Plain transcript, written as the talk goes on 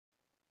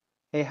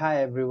Hey,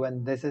 hi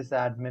everyone. This is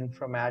Admin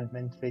from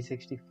Admin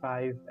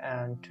 365,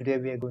 and today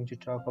we are going to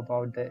talk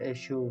about the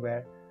issue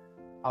where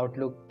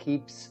Outlook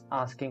keeps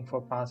asking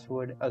for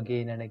password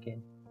again and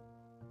again.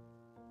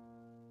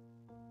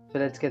 So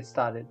let's get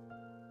started.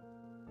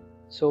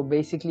 So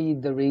basically,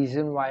 the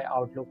reason why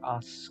Outlook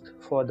asks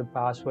for the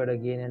password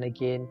again and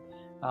again,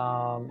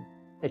 um,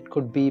 it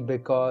could be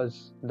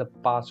because the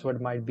password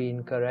might be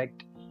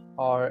incorrect,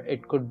 or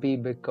it could be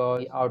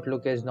because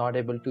Outlook is not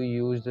able to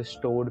use the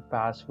stored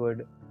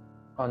password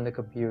on the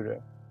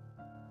computer.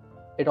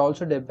 It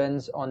also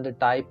depends on the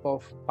type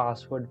of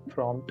password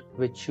prompt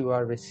which you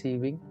are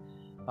receiving.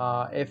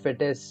 If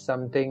it is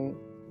something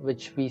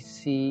which we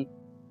see,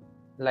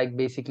 like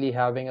basically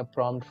having a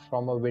prompt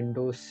from a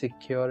Windows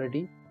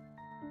security,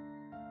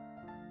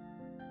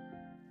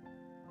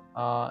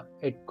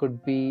 it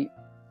could be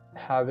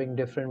having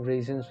different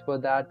reasons for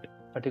that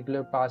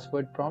particular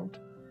password prompt.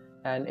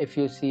 And if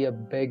you see a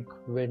big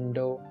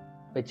window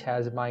which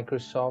has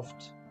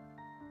Microsoft's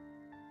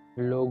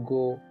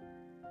logo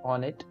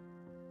on it,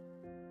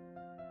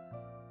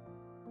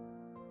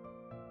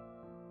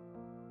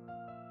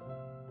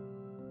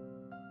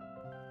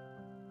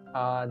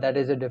 that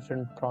is a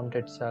different prompt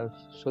itself.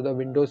 So the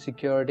Windows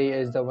security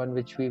is the one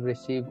which we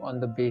receive on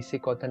the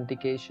basic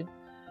authentication,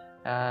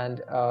 and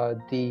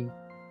the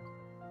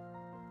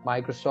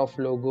Microsoft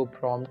logo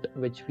prompt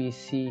which we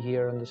see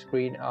here on the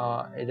screen,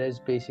 it is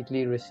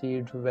basically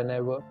received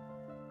whenever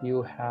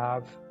you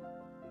have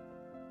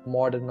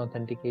modern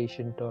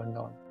authentication turned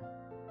on.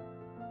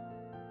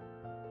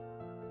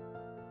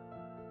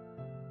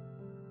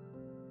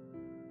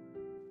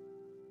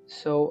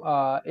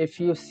 So if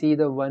you see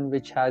the one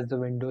which has the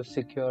Windows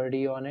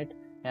security on it,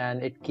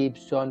 and it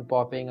keeps on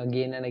popping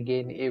again and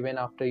again even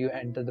after you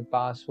enter the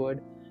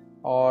password,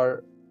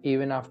 or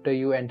even after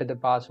you enter the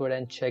password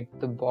and check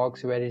the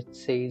box where it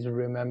says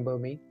remember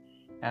me,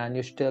 and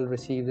you still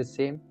receive the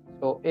same.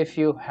 So if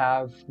you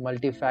have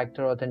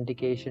multi-factor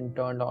authentication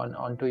turned on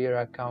onto your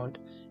account,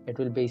 it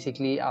will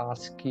basically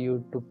ask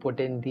you to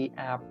put in the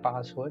app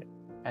password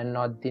and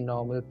not the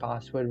normal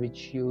password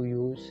which you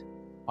use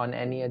on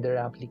any other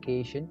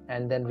application,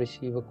 and then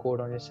receive a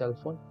code on your cell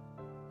phone.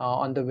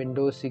 On the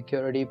Windows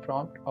security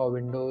prompt or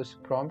Windows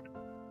prompt,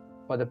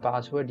 for the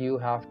password you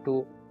have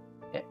to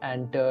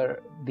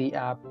enter the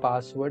app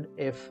password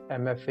if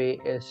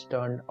MFA is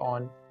turned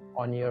on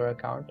your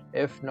account.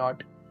 If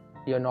not,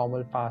 your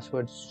normal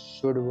password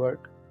should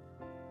work.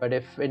 But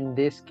if in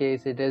this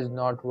case it is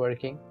not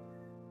working,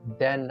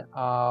 then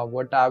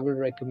what I would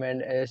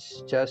recommend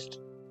is just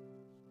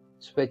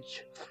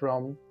switch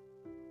from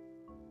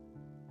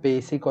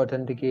basic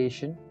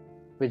authentication,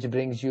 which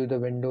brings you the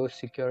Windows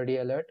security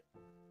alert,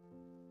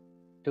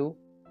 to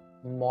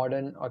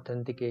modern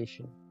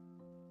authentication.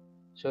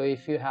 So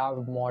if you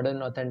have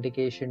modern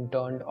authentication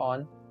turned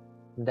on,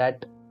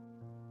 that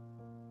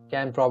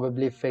can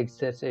probably fix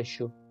this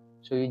issue.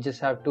 So you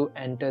just have to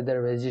enter the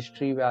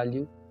registry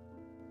value.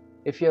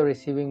 If you're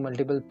receiving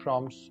multiple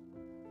prompts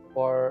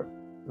for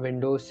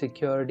Windows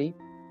security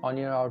on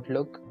your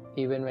Outlook,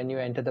 even when you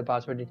enter the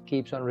password, it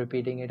keeps on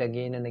repeating it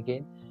again and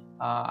again.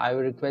 I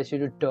would request you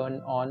to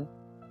turn on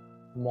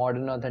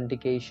modern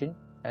authentication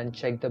and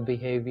check the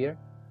behavior.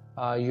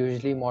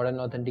 Usually modern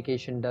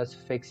authentication does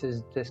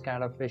fixes this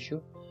kind of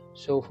issue.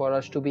 So for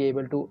us to be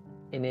able to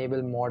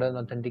enable modern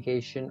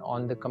authentication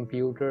on the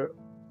computer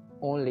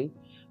only,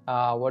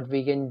 what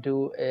we can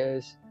do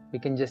is we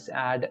can just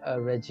add a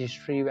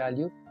registry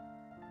value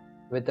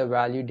with the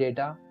value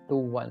data to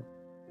 1.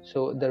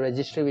 So the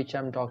registry which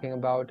I'm talking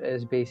about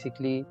is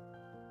basically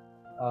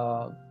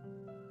uh,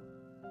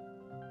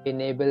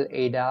 enable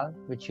ADAL,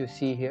 which you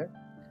see here.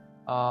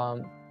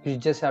 You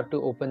just have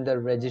to open the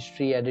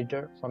registry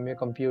editor from your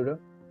computer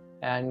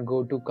and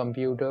go to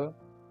computer,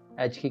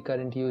 HKey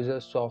current user,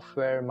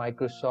 software,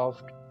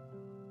 Microsoft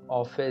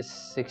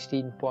Office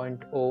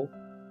 16.0.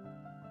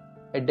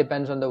 It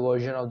depends on the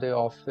version of the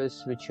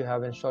Office which you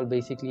have installed.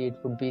 Basically it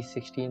would be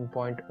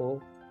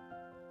 16.0,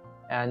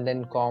 and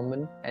then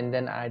common, and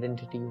then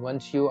identity.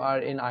 Once you are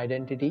in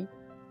identity,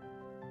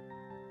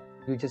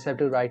 you just have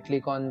to right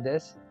click on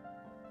this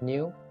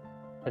new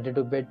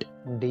 32-bit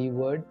D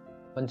word.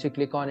 Once you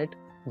click on it,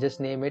 just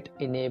name it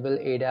enable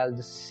ADAL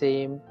the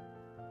same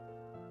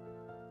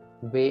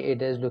way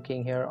it is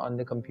looking here on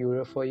the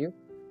computer for you,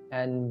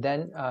 and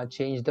then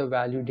change the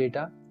value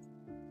data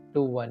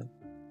to 1.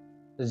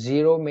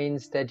 0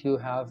 means that you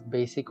have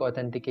basic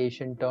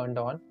authentication turned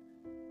on,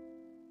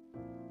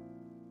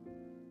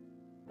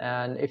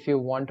 and if you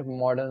want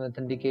modern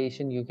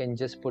authentication, you can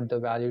just put the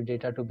value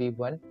data to be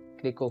 1.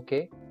 Click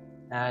OK,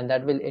 and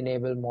that will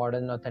enable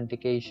modern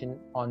authentication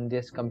on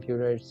this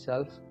computer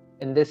itself.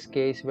 In this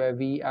case, where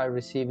we are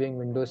receiving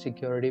Windows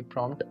security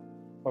prompt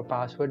for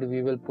password,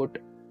 we will put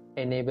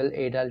enable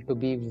ADAL to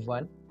be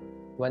 1.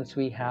 Once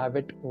we have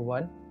it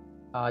 1,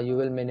 you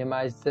will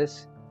minimize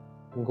this,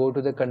 go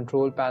to the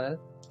control panel,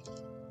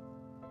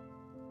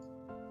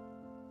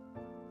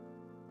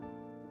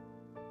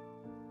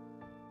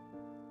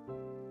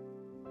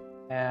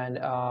 and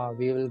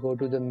we will go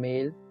to the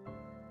mail,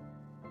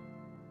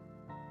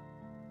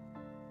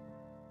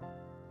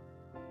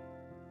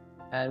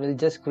 and we'll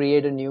just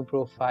create a new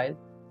profile,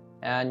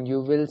 and you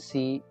will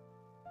see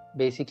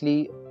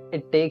basically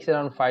it takes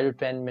around 5 to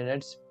 10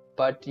 minutes,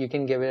 but you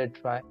can give it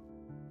a try.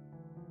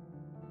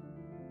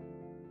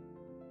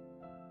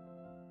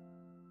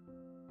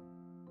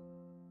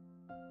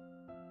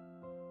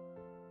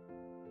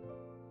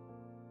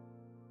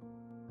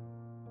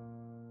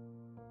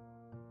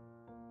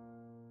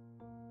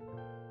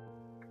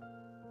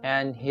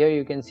 And here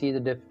you can see the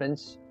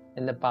difference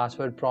in the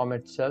password prompt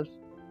itself.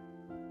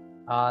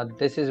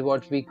 This is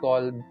what we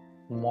call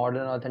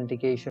modern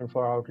authentication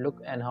for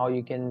Outlook, and how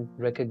you can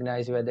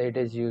recognize whether it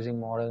is using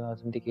modern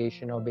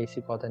authentication or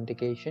basic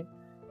authentication.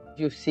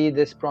 You see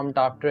this prompt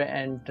after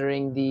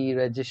entering the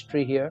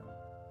registry here,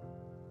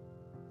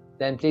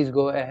 then please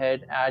go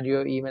ahead, add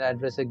your email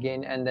address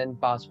again and then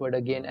password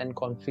again, and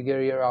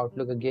configure your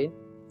Outlook again,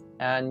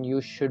 and you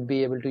should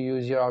be able to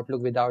use your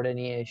Outlook without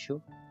any issue.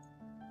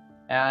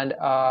 And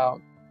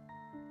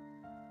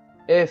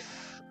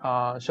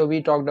so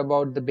we talked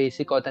about the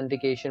basic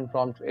authentication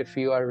prompt if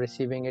you are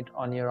receiving it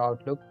on your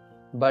Outlook,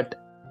 but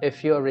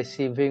if you are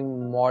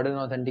receiving modern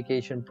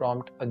authentication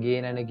prompt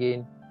again and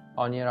again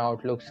on your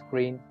Outlook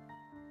screen,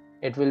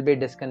 it will be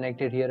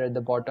disconnected here at the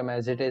bottom,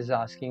 as it is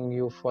asking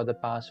you for the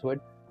password.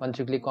 Once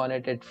you click on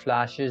it, it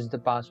flashes the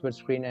password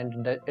screen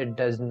and it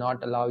does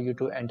not allow you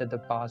to enter the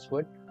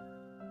password.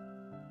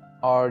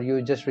 Or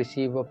you just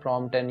receive a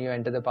prompt and you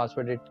enter the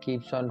password, it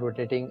keeps on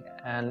rotating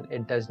and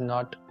it does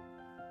not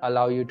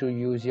allow you to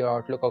use your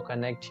Outlook or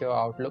connect your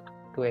Outlook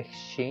to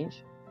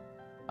Exchange.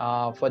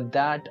 For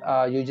that,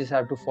 you just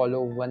have to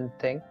follow one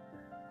thing.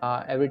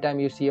 Every time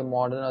you see a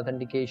modern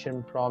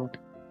authentication prompt,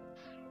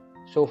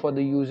 so for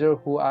the user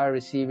who are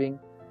receiving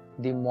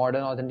the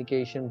modern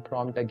authentication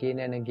prompt again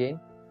and again,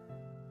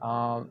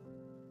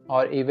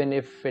 or even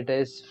if it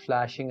is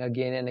flashing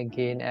again and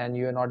again and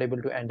you are not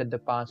able to enter the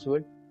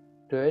password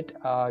to it,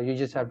 you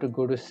just have to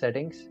go to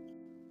settings,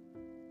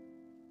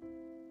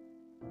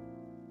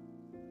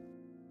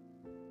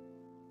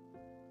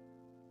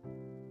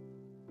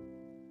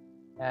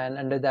 and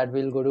under that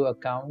we'll go to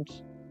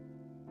accounts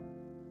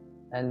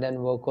and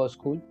then work or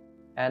school,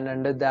 and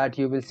under that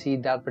you will see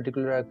that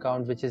particular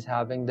account which is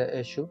having the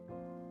issue.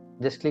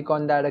 Just click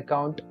on that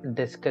account,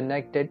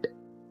 disconnect it,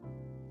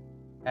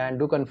 and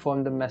do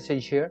confirm the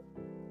message here,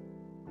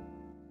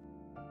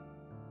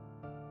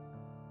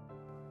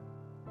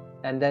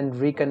 and then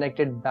reconnect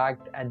it back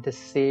at the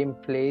same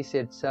place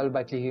itself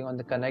by clicking on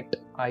the connect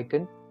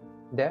icon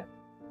there.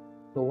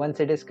 So once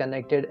it is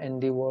connected in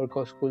the work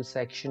or school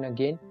section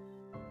again,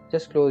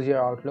 just close your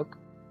Outlook,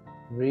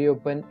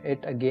 reopen it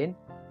again,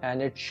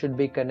 and it should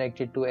be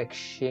connected to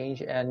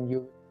Exchange, and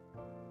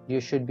you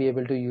should be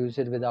able to use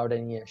it without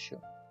any issue.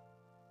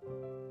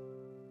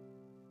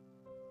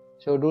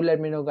 So do let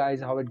me know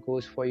guys how it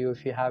goes for you.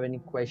 If you have any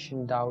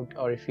question, doubt,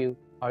 or if you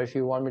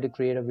want me to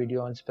create a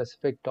video on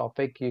specific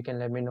topic, you can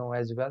let me know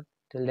as well.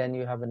 Till then,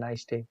 you have a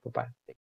nice day. Bye bye.